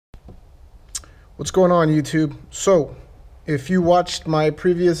What's going on, YouTube? So, if you watched my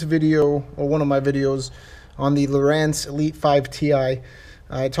previous video, or one of my videos, on the Lowrance Elite 5 Ti,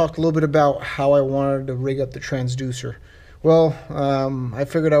 I talked a little bit about how I wanted to rig up the transducer. Well, I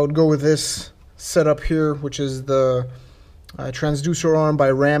figured I would go with this setup here, which is the transducer arm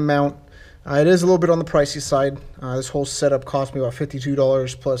by Ram Mount. It is a little bit on the pricey side. This whole setup cost me about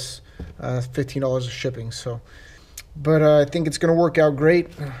 $52 plus $15 of shipping. But I think it's going to work out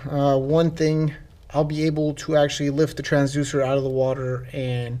great. One thing, I'll be able to actually lift the transducer out of the water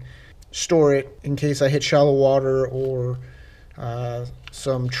and store it in case I hit shallow water or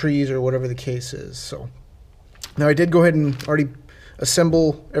some trees or whatever the case is. So now I did go ahead and already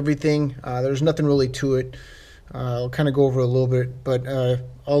assemble everything. There's nothing really to it. I'll kind of go over a little bit, but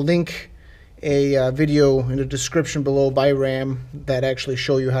I'll link a video in the description below by Ram that actually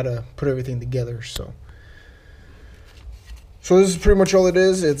show you how to put everything together. So this is pretty much all it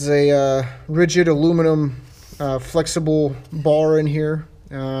is. It's a rigid aluminum flexible bar in here,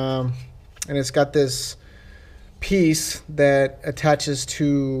 and it's got this piece that attaches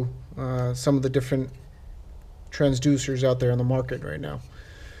to some of the different transducers out there on the market right now.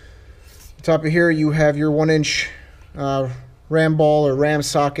 On top of here you have your 1-inch ram ball or ram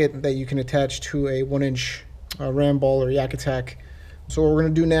socket that you can attach to a 1-inch ram ball or yak attack. So what we're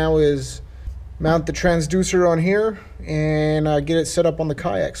going to do now is mount the transducer on here and get it set up on the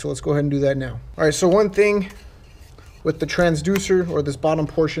kayak. So let's go ahead and do that now. All right, so one thing with the transducer, or this bottom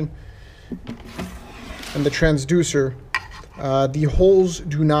portion, and the transducer, the holes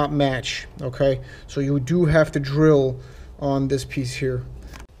do not match, okay? So you do have to drill on this piece here.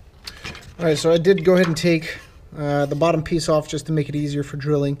 All right, so I did go ahead and take the bottom piece off just to make it easier for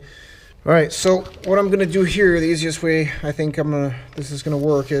drilling. All right, so what I'm gonna do here, the easiest way I think this is gonna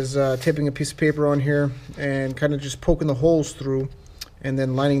work, is taping a piece of paper on here and kind of just poking the holes through, and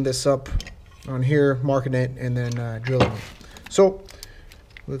then lining this up on here, marking it, and then drilling it. So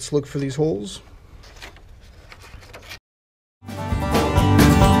let's look for these holes.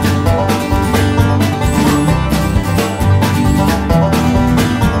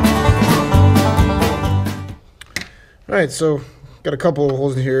 All right, so got a couple of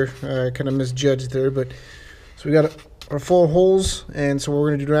holes in here. I kind of misjudged there, but so we got our full holes, and so what we're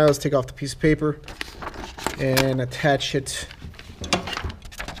gonna do now is take off the piece of paper and attach it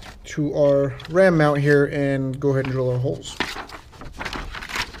to our ram mount here and go ahead and drill our holes.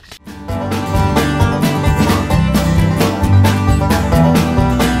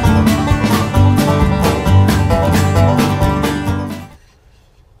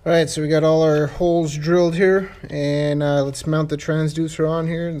 All right, so we got all our holes drilled here, and let's mount the transducer on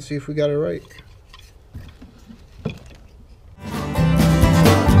here and see if we got it right.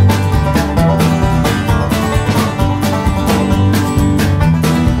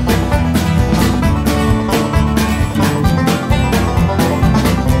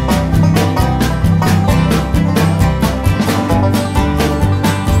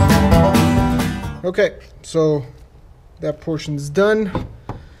 Okay, so that portion's done.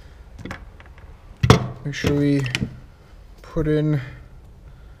 Make sure we put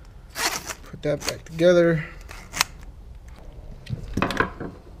that back together.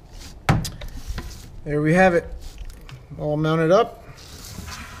 There we have it, all mounted up.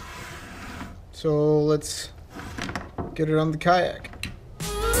 So let's get it on the kayak.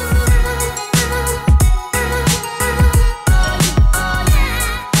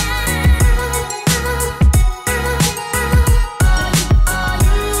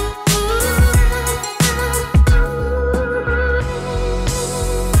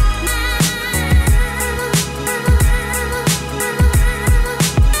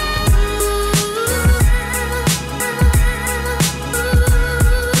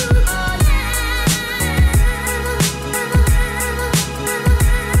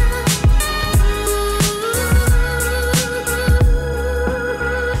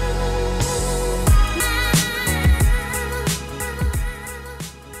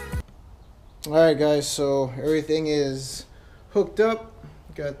 Alright guys, so everything is hooked up.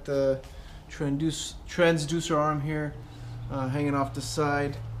 Got the transducer arm here hanging off the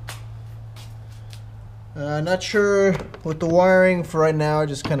side. Not sure with the wiring for right now. I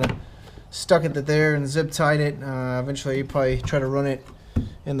just kind of stuck it there and zip tied it. Eventually you probably try to run it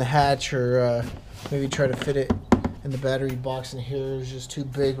in the hatch, or maybe try to fit it in the battery box in here. It's just too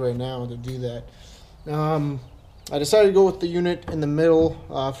big right now to do that. I decided to go with the unit in the middle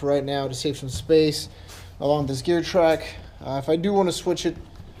for right now to save some space along this gear track. If I do want to switch it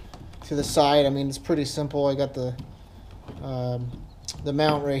to the side, I mean, it's pretty simple. I got the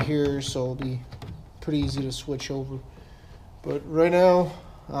mount right here, so it'll be pretty easy to switch over. But right now,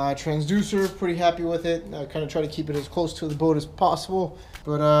 transducer. Pretty happy with it. I kind of try to keep it as close to the boat as possible.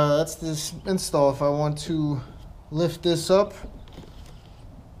 But that's this install. If I want to lift this up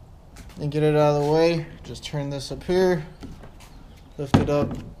and get it out of the way, just turn this up here, lift it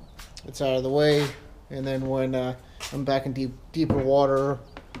up, it's out of the way, and then when I'm back in deeper water,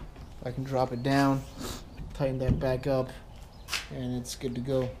 I can drop it down, tighten that back up, and it's good to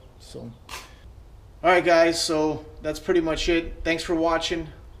go. So alright guys, so that's pretty much it. Thanks for watching.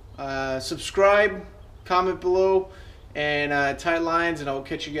 Subscribe, comment below, and tight lines, and I'll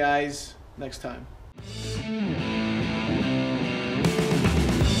catch you guys next time.